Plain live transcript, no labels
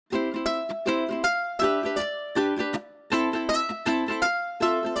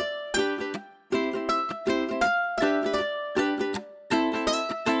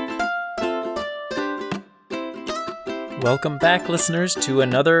Welcome back, listeners, to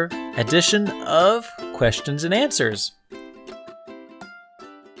another edition of Questions and Answers.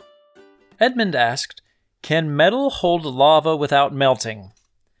 Edmund asked, can metal hold lava without melting?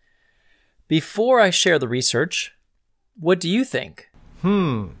 Before I share the research, what do you think?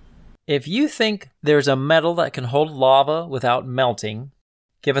 If you think there's a metal that can hold lava without melting,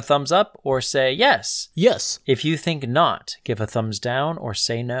 give a thumbs up or say yes. Yes. If you think not, give a thumbs down or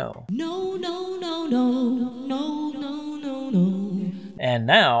say no. No, no, no, no, no, no, no, no. And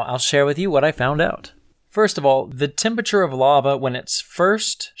now I'll share with you what I found out. First of all, the temperature of lava when it's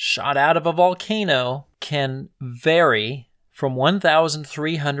first shot out of a volcano can vary from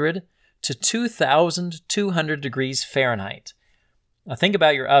 1,300 to 2,200 degrees Fahrenheit. Now think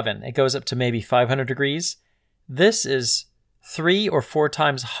about your oven. It goes up to maybe 500 degrees. This is 3 or 4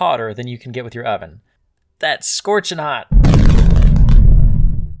 times hotter than you can get with your oven. That's scorching hot.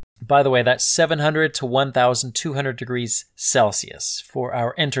 By the way, that's 700 to 1,200 degrees Celsius for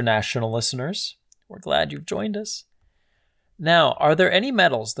our international listeners. We're glad you've joined us. Now, are there any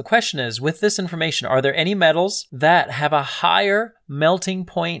metals? The question is, with this information, are there any metals that have a higher melting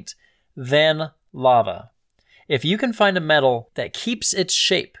point than lava? If you can find a metal that keeps its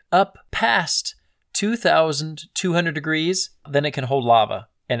shape up past 2,200 degrees, then it can hold lava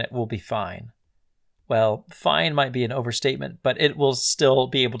and it will be fine. Well, fine might be an overstatement, but it will still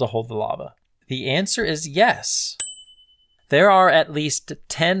be able to hold the lava. The answer is yes. There are at least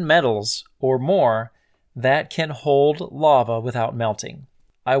 10 metals or more that can hold lava without melting.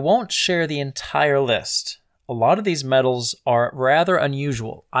 I won't share the entire list. A lot of these metals are rather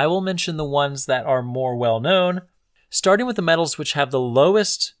unusual. I will mention the ones that are more well known, starting with the metals which have the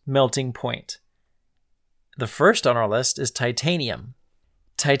lowest melting point. The first on our list is titanium.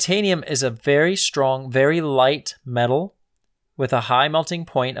 Titanium is a very strong, very light metal with a high melting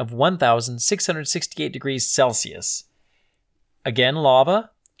point of 1,668 degrees Celsius. Again,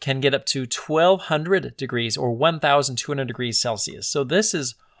 lava can get up to 1,200 degrees or 1,200 degrees Celsius. So this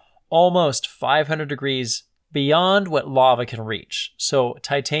is almost 500 degrees beyond what lava can reach. So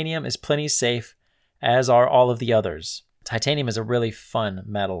titanium is plenty safe, as are all of the others. Titanium is a really fun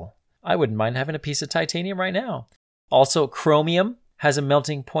metal. I wouldn't mind having a piece of titanium right now. Also, chromium has a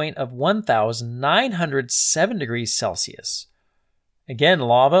melting point of 1,907 degrees Celsius. Again,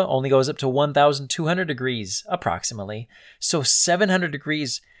 lava only goes up to 1,200 degrees, approximately. So 700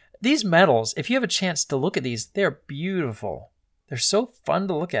 degrees. These metals, if you have a chance to look at these, they're beautiful. They're so fun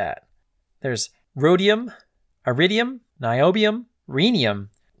to look at. There's rhodium, iridium, niobium, rhenium.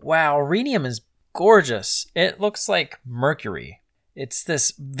 Wow, rhenium is gorgeous. It looks like mercury. It's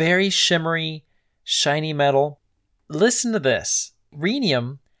this very shimmery, shiny metal. Listen to this.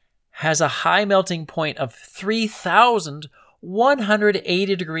 Rhenium has a high melting point of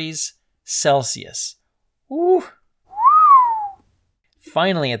 3,180 degrees Celsius. Ooh.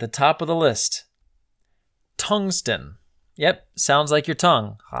 Finally, at the top of the list, tungsten. Yep, sounds like your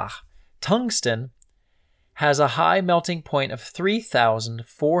tongue. Tungsten has a high melting point of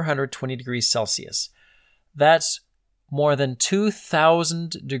 3,420 degrees Celsius. That's more than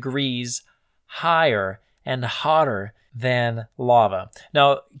 2,000 degrees higher and hotter than lava.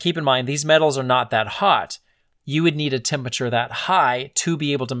 Now, keep in mind, these metals are not that hot. You would need a temperature that high to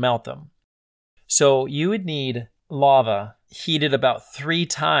be able to melt them. So you would need lava heated about 3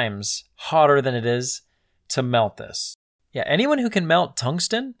 times hotter than it is to melt this. Yeah, anyone who can melt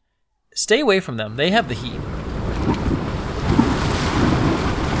tungsten, stay away from them. They have the heat.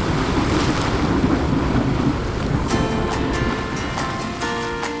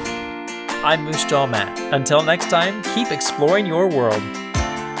 I'm Moose Jaw Matt. Until next time, keep exploring your world.